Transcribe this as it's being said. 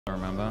I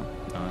remember.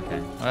 Oh, okay.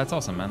 Well, that's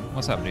awesome, man.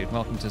 What's up, dude?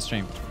 Welcome to the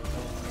stream.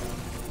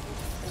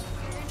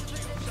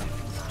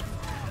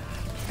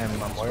 And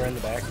Moira in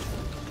the back.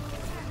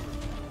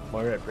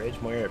 Moira at bridge.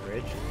 Moira at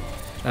bridge.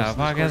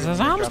 Fuck is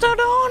this? I'm still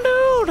down,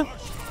 dude!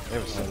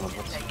 There was someone.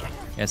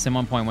 Yeah, sim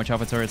on point. Watch out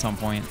for turrets on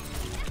point.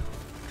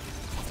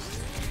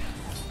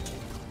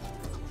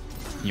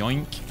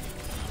 Yoink.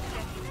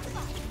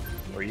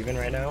 We're even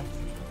right now.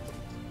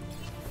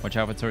 Watch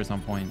out for turrets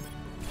on point.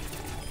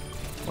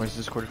 Where's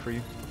Discord for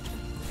you?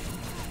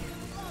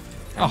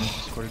 Oh.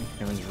 Discorded.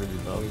 Hammond's really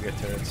low. We get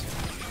turrets.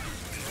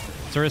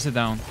 Turrets are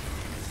down.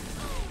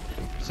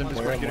 Sim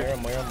Moira, Discord, get Moira,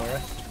 it. Moira, Moira.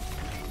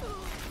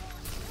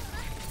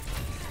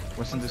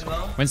 What's in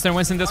Discord?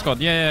 Winston, Discord.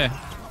 Yeah.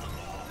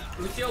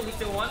 Lucio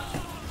one.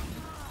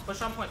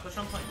 Push on point, push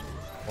on point.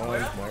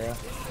 Moira.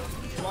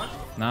 One.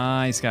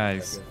 Nice,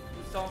 guys.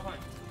 Lucio on point.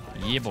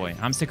 Yeah, boy.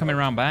 I'm still coming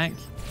around back.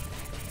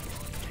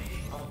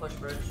 I'm gonna push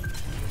bridge.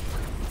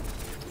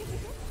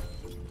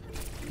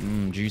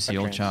 Juicy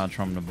old charge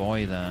from the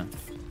boy there.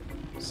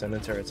 Send the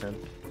turrets in.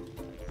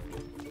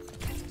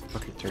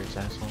 Fuck your turrets,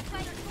 asshole.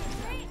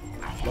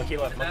 Monkey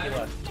left, monkey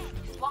left.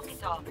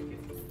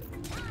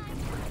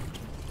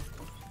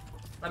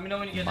 Let me know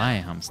when you get Bye,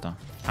 hamster.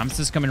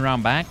 Hamster's coming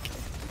around back.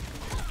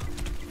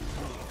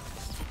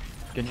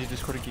 Genji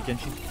Discord, get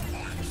Genji.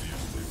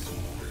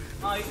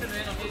 Oh, you should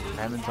win. Okay, dude.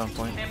 Hammond's on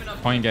point. Hammond on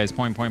Point, guys.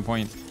 Point.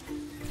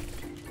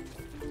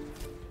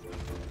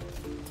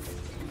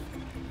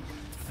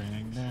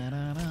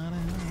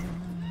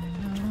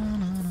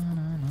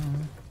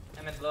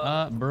 Hammond's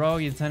low. Bro,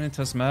 you turned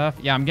into a smurf.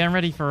 Yeah, I'm getting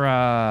ready for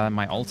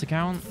my ult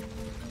account.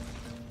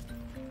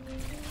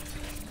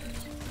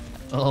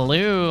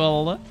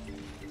 Lul.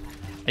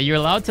 Are you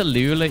allowed to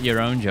lul at your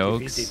own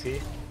jokes?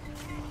 TP.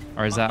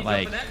 Or is that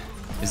like, Jumping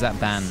in. is that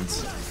banned? Nice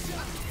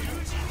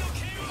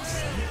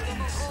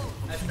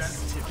try.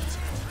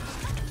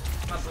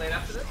 Must late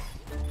after this.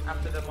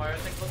 After the Moira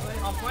thing goes away.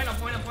 On point.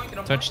 Get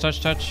on point.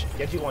 Touch.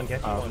 Get you one, get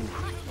you one.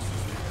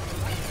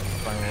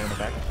 Final one in the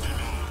back.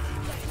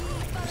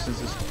 This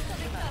is this.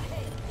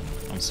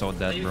 I'm so They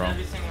dead, use bro.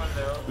 every single one,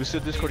 bro. Lucio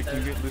Discord, can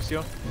you get Lucio?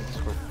 Use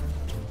Discord.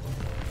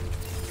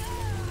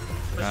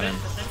 Got him.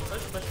 Push.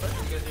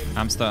 You guys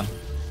Hamster.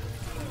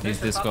 These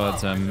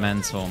discords are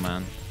mental,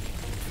 man.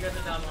 are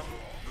down one.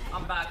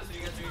 I'm back, so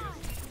you guys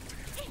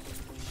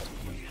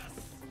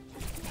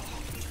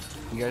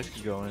are You guys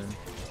can go in.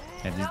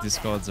 Yeah, these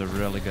discords are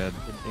really good.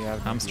 You have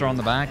Hamster on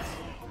the back.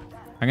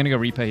 I'm gonna go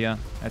Reaper here.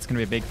 That's gonna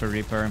be big for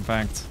Reaper, in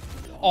fact.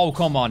 Oh,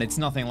 come on. It's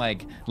nothing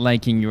like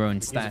liking your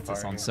own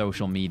status on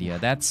social media.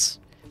 That's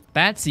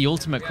the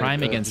ultimate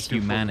crime against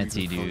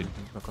humanity, dude.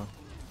 Okay.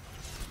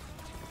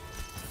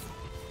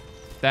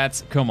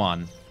 That's, come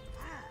on.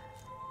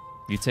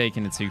 You're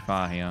taking it too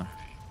far here.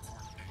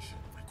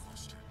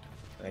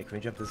 Hey, can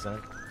we jump this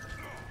zone?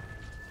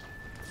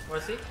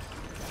 Where's he?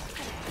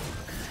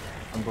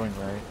 I'm going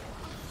right.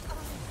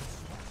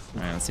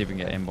 Alright, let's see if we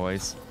can get in,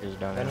 boys. Here's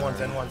down N1s,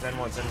 there. N1s,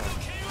 N1s,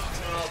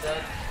 N1s. We're all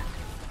dead.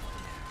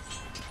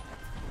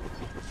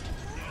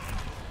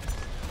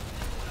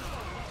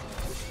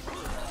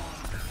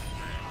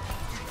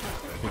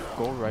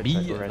 Go right Be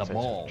side, go right the side.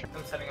 ball.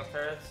 I'm setting up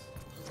turrets.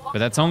 But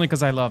that's only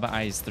because I love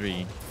Eyes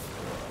 3.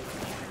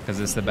 Because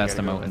it's the best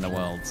emote in the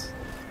world.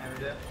 And we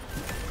did.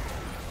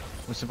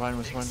 What's the vine?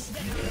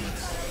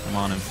 I'm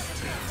on him.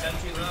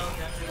 Gentry low.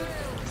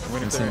 I'm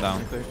gonna Instant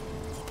down. clear.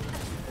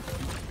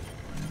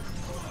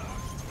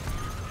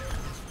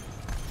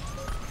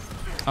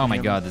 Oh my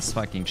god, this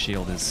fucking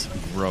shield is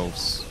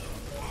gross.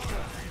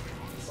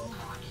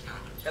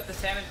 Got the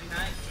salmon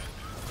behind.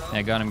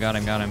 Yeah,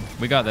 got him.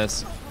 We got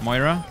this.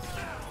 Moira?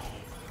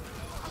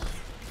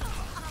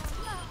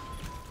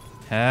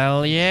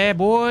 Hell yeah,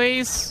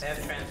 boys! They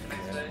have transfer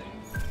next to it.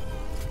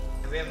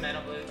 Do we have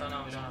nano blue? Oh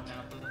no, we don't have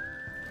nano blue.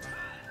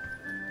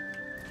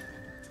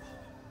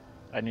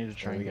 I need to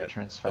try and get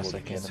trans fast as I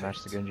can to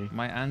match the Genji.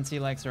 My auntie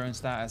likes her own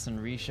status and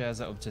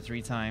reshares it up to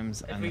 3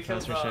 times, If and we the kill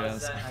first bros,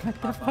 reshares. then I can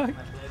pop off my blue.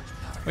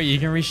 Wait, you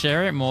can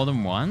reshare it more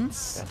than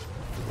once?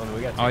 Yeah. Well,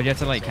 we got Oh, you have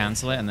to like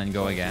cancel it and then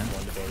go again?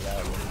 one today, yeah,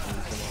 what did you do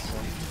the next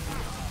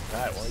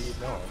one? Right, what are you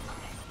doing?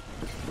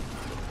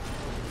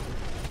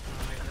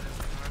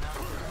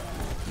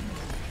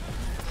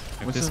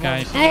 If What's this his guy.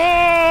 name?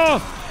 Oh!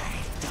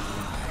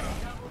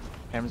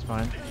 Ham's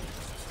behind.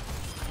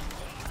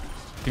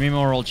 Give me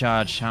more roll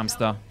charge,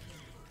 hamster.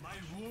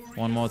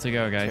 One more to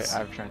go, Okay, guys. I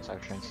have trans.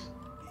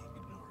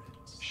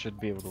 Should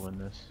be able to win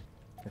this.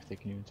 If they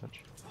can even touch.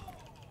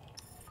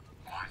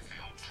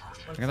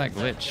 Look at that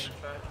glitch.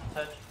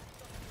 Touch.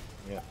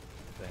 Yeah,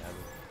 they have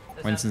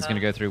it. Winston's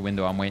gonna go through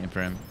window. I'm waiting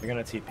for him. They're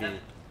gonna TP. Nope,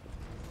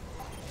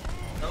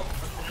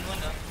 what's in the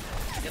window?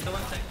 Get the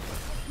one thing.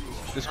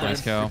 Discord.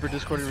 Nice go. Reaper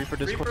Discord.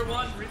 Reaper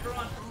one.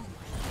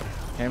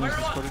 Hammond's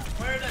Where Discord.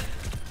 Where is it?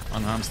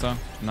 On hamster.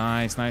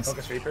 Nice.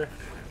 Focus Reaper.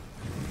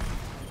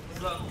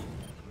 He's low.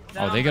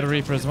 Oh, they got a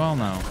Reaper as well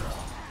now.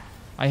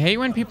 I hate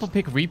when people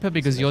pick Reaper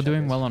because you're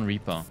doing well on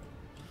Reaper.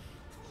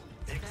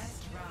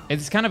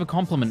 It's kind of a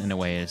compliment in a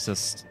way. It's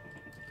just...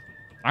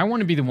 I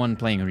want to be the one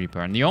playing Reaper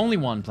and the only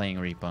one playing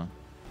Reaper.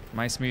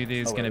 My smoothie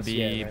is Oh, gonna it's- be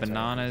yeah, right,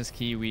 bananas,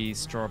 kiwis,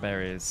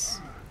 strawberries.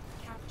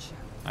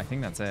 I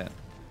think that's it.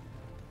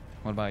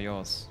 What about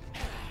yours?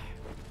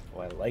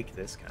 Oh, I like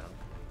this count.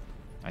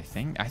 I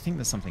think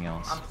there's something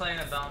else. I'm playing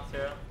a balance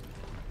hero.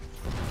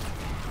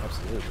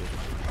 Absolutely.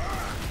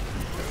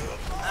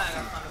 I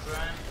got time to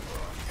grind.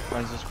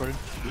 Ryan's discorded.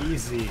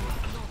 Easy.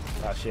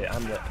 Oh shit,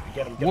 I'm the.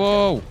 Get him. Get him.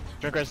 Whoa!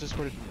 Junkrat's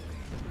discorded.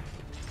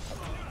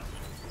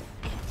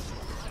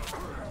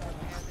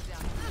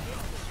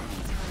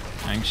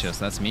 Anxious,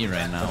 that's me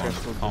right now. Okay, on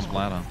cool, Comp cool.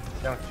 ladder.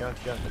 Junk.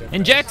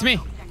 Inject me!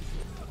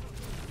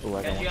 Oh,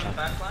 I don't Genji want on the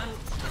that. back line.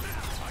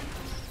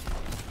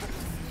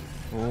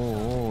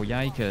 Oh,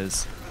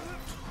 yikers.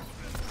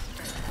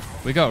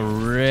 We got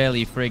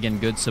really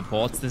friggin' good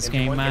supports this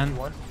game, man.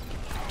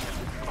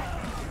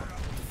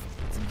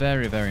 It's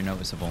very, very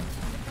noticeable.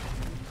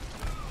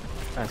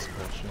 That's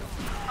bullshit.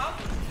 How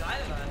did you die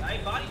to that?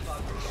 I body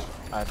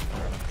blocked. I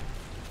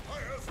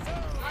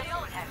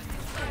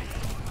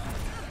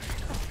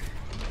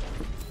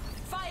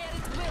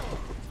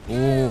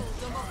Ooh.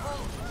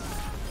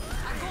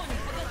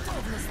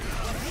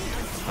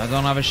 I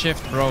don't have a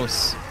shift,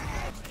 bros.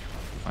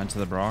 Went to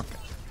the Brock.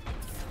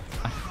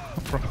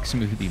 Brock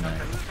smoothie, man.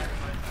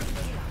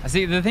 I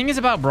see, the thing is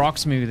about Brock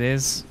smooth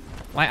is,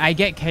 like, I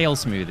get kale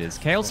smoothies.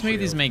 Kale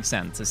smoothies make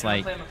sense. It's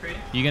like,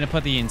 you're gonna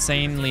put the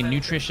insanely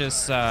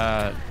nutritious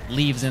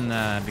leaves in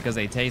there because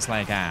they taste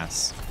like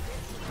ass.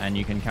 And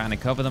you can kind of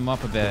cover them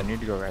up a I bit need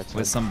to go right side.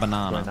 with some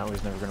banana. Now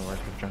he's never gonna work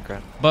with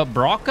Junkrat. But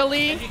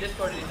broccoli? Genji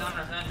discorded, he's on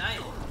our side.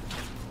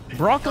 Nice.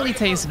 Broccoli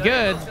tastes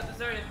good, Let's get this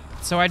started.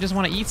 so I just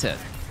want to eat it.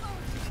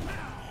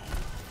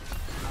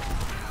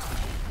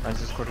 Ryan's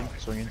discorded.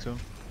 Swing into him.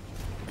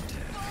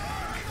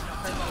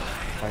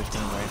 Ryan's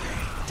going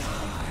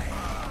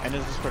right. And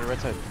his discorded right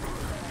side.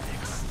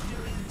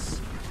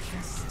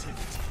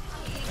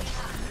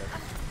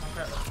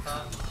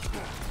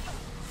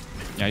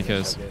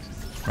 Yikers.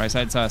 Right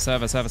side,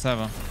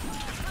 server.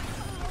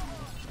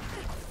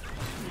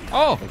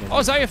 Oh! Oh,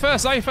 Zarya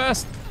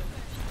first!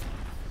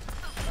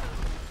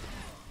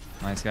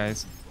 Nice,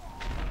 guys.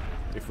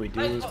 If we do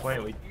Nice lose ball.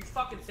 point, we. You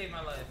fucking saved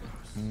my life.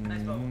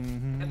 Nice ball.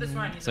 Get this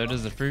Ryan. he's So a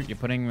does the fruit. You're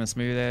putting the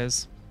smooth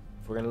airs.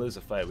 If we're gonna lose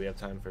a fight, we have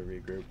time for a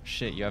regroup.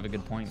 Shit, you have a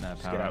good point there,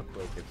 Just get Power. out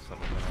quick if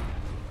something happens.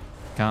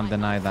 Can't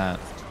deny that.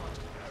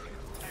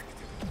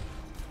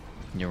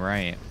 You're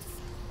right.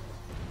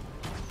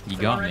 You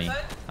got me.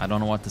 I don't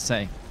know what to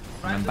say.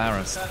 I'm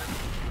embarrassed.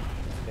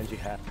 Genji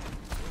hat.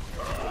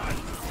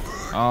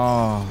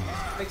 Oh.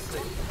 Big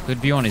sleep. Good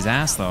view on his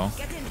ass, though.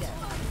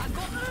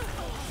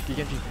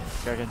 Genji.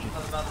 Got Genji. I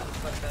was about to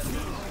deflect that.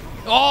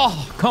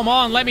 Oh, come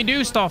on, let me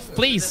do stuff, This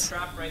please.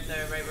 trap right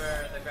there, right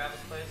where the grab is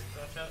placed.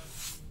 Watch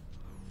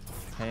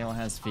out. Kale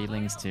has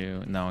feelings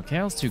too. No,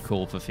 Kale's too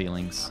cool for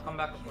feelings. Come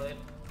back with blade.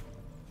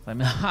 Let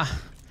me.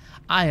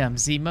 I am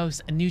the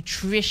most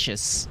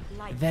nutritious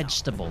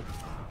vegetable.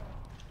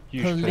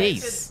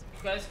 Please.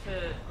 You guys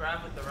could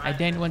grab with the Ryan. I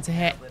don't want to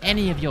hear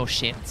any of your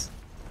shit.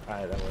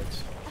 Alright, that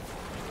works.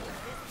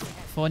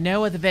 For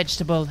no other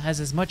vegetable has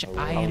as much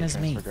iron as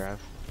me. Grab.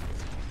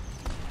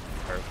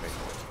 Perfect.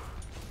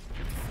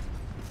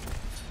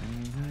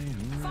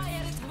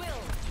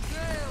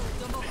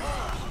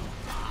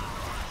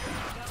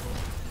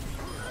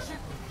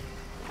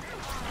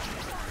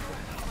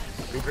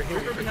 Reaper here.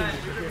 Reaper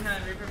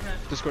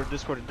behind.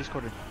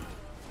 Discorded.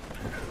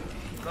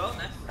 Go,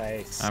 nice.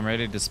 Nice. I'm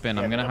ready to spin.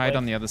 I'm gonna hide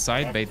on the other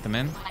side, bait them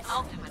in.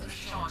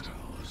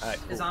 Alright,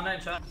 Is cool. Ana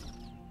in shot?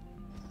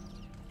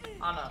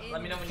 Ana,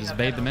 let me know when you Just have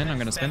bait nano. them in. I'm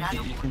gonna spin.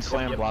 You can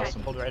slam Yep,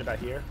 Blossom. hold right about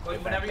here.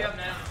 Whenever you have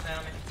nano, just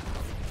nano me.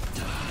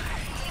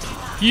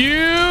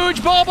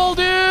 Huge bubble,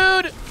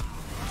 dude!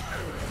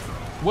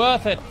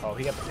 Worth it. Oh,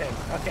 he got the pin.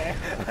 Okay.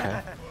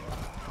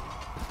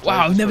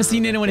 Wow, I've never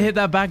seen anyone hit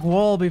that back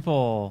wall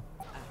before.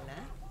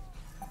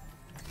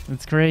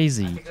 It's I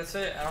crazy. think that's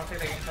it. I don't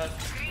think they can touch.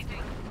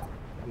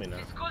 Let me know.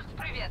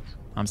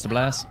 I'm still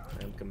blessed.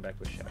 I'm coming back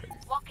with shatter.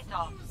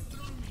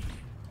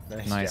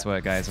 Nice job.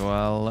 work, guys.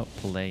 Well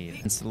played.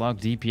 Instalock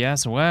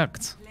DPS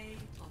worked.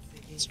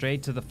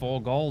 Straight to the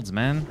 4 golds,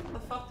 man. What the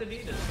fuck did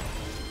he do?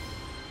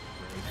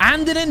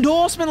 And an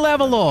endorsement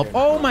level up.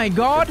 Oh my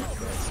god.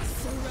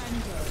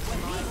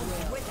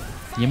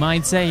 You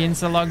might say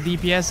Instalock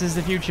DPS is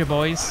the future,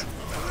 boys.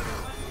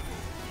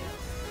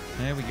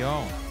 There we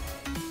go.